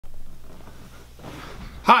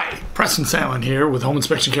Preston Sandlin here with Home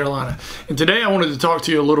Inspection Carolina, and today I wanted to talk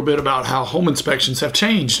to you a little bit about how home inspections have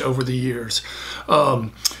changed over the years.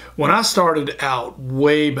 When I started out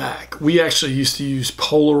way back, we actually used to use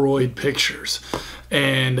Polaroid pictures,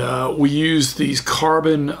 and we used these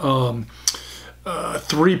carbon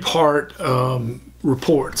three-part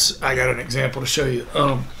reports. I got an example to show you.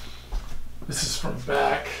 This is from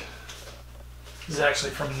back. This is actually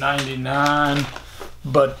from '99,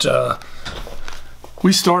 but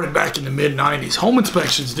we started back in the mid-90s. Home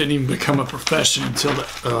inspections didn't even become a profession until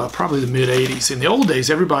probably the mid-80s. In the old days,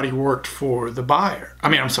 everybody worked for the buyer.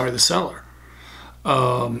 The seller.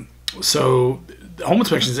 So home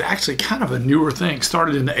inspections is actually kind of a newer thing.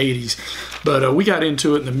 Started in the 80s, but we got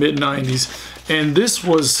into it in the mid-90s. And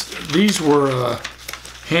these were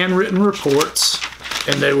handwritten reports,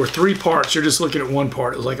 and they were three parts. You're just looking at one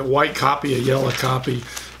part. It was like a white copy, a yellow copy,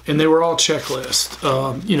 and they were all checklists.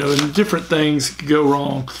 And different things could go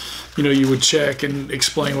wrong. You would check and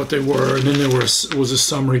explain what they were, and then there was a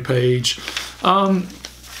summary page.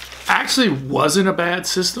 Actually wasn't a bad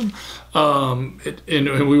system. And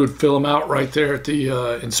we would fill them out right there at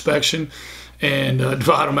the inspection, and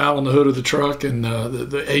divide them out on the hood of the truck, and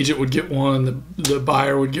the agent would get one, the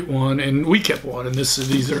buyer would get one, and we kept one. And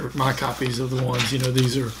these are my copies of the ones.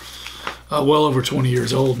 These are well over 20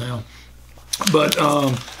 years old now. But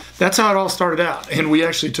that's how it all started out. And we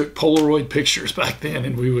actually took Polaroid pictures back then,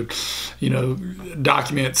 and we would,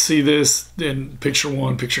 document, see this, then picture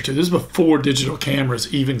one, picture two. This is before digital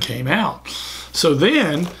cameras even came out. So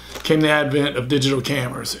then came the advent of digital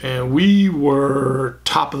cameras, and we were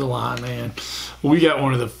top of the line, man. We got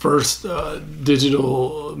one of the first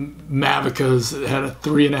digital Mavicas that had a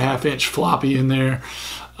 3.5-inch floppy in there,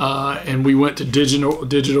 and we went to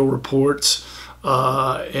digital reports.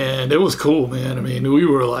 And it was cool, man. We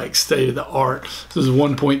were like state of the art. This is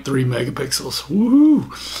 1.3 megapixels.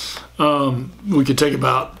 Woohoo! We could take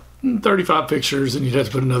about 35 pictures, and you'd have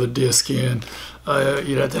to put another disc in.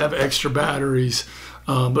 You'd have to have extra batteries.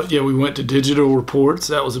 But yeah, we went to digital reports.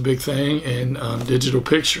 That was a big thing, and digital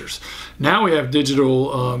pictures. Now we have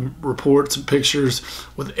digital reports and pictures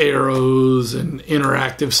with arrows and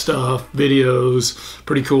interactive stuff, videos.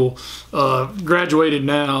 Pretty cool. Graduated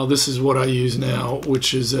now. This is what I use now,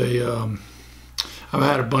 which is I've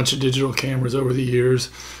had a bunch of digital cameras over the years,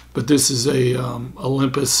 but this is a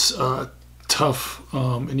Olympus Tough,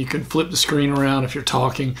 and you can flip the screen around if you're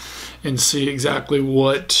talking and see exactly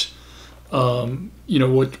what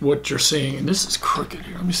what you're seeing. And this is crooked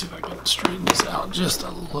here. Let me see if I can straighten this out just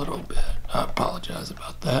a little bit. I apologize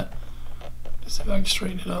about that. Let's see if I can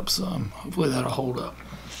straighten it up some. Hopefully that'll hold up.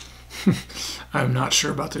 I'm not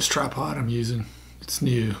sure about this tripod I'm using. It's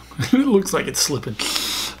new. It looks like it's slipping.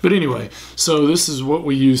 But anyway, so this is what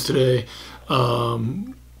we use today.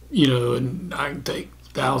 And I can take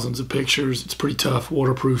thousands of pictures. It's pretty tough,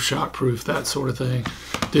 waterproof, shockproof, that sort of thing.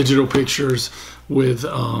 Digital pictures with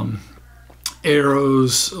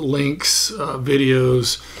arrows, links,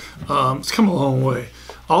 videos. It's come a long way.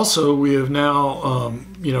 Also, we have now,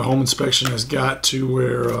 home inspection has got to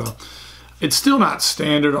where it's still not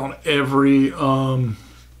standard on every,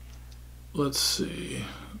 let's see,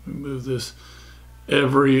 let me move this,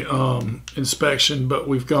 every inspection, but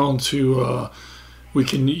we've gone to, we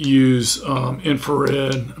can use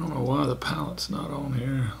infrared. I don't know why the palette's not on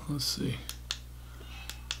here. Let's see.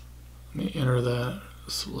 Let me enter that,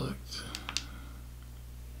 select.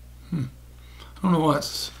 I don't know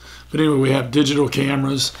what's, but anyway, we have digital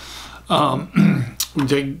cameras. We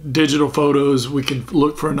take digital photos. We can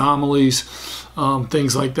look for anomalies,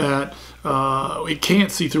 things like that. It can't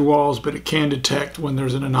see through walls, but it can detect when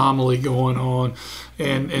there's an anomaly going on,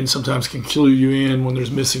 and sometimes can clue you in when there's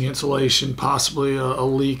missing insulation, possibly a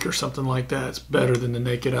leak or something like that. It's better than the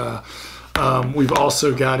naked eye. We've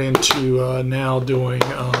also got into now doing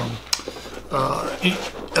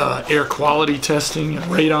air quality testing and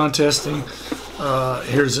radon testing.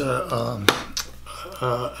 Here's an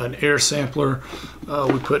air sampler.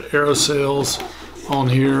 We put aerosols on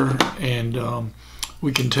here, and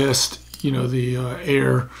we can test the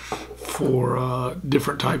air for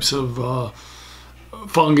different types of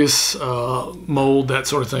fungus, mold, that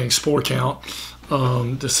sort of thing, spore count,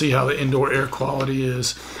 to see how the indoor air quality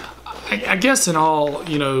is. I guess in all,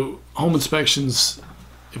 home inspections,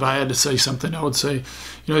 if I had to say something, I would say,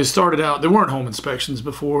 they started out, there weren't home inspections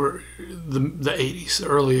before the 80s, the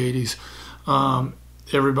early 80s.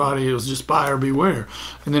 Everybody, it was just buyer beware.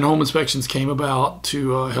 And then home inspections came about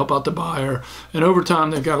to help out the buyer. And over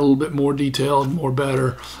time, they've got a little bit more detailed, more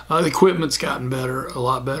better. The equipment's gotten better, a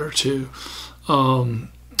lot better too.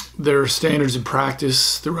 There are standards and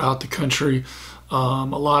practice throughout the country. A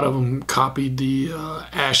lot of them copied the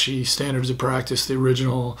ASHI Standards of Practice, the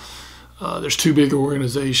original. There's two big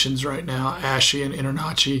organizations right now, ASHI and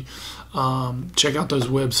INTERNACHI. Check out those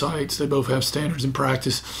websites. They both have standards in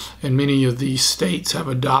practice, and many of these states have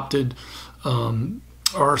adopted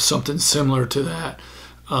or something similar to that,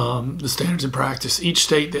 the standards in practice. Each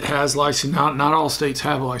state that has licensing, not all states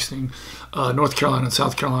have licensing. North Carolina and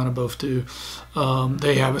South Carolina both do.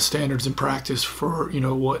 They have a standards in practice for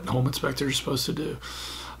what home inspectors are supposed to do.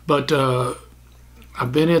 But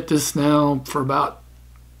I've been at this now for about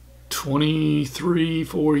 4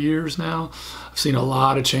 years now. I've seen a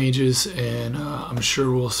lot of changes, and I'm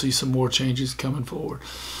sure we'll see some more changes coming forward.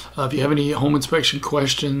 If you have any home inspection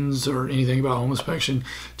questions or anything about home inspection,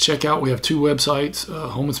 check out, we have two websites,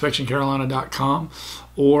 homeinspectioncarolina.com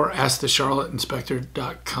or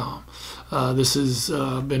askthecharlotteinspector.com. This has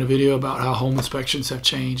been a video about how home inspections have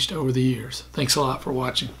changed over the years. Thanks a lot for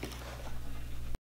watching.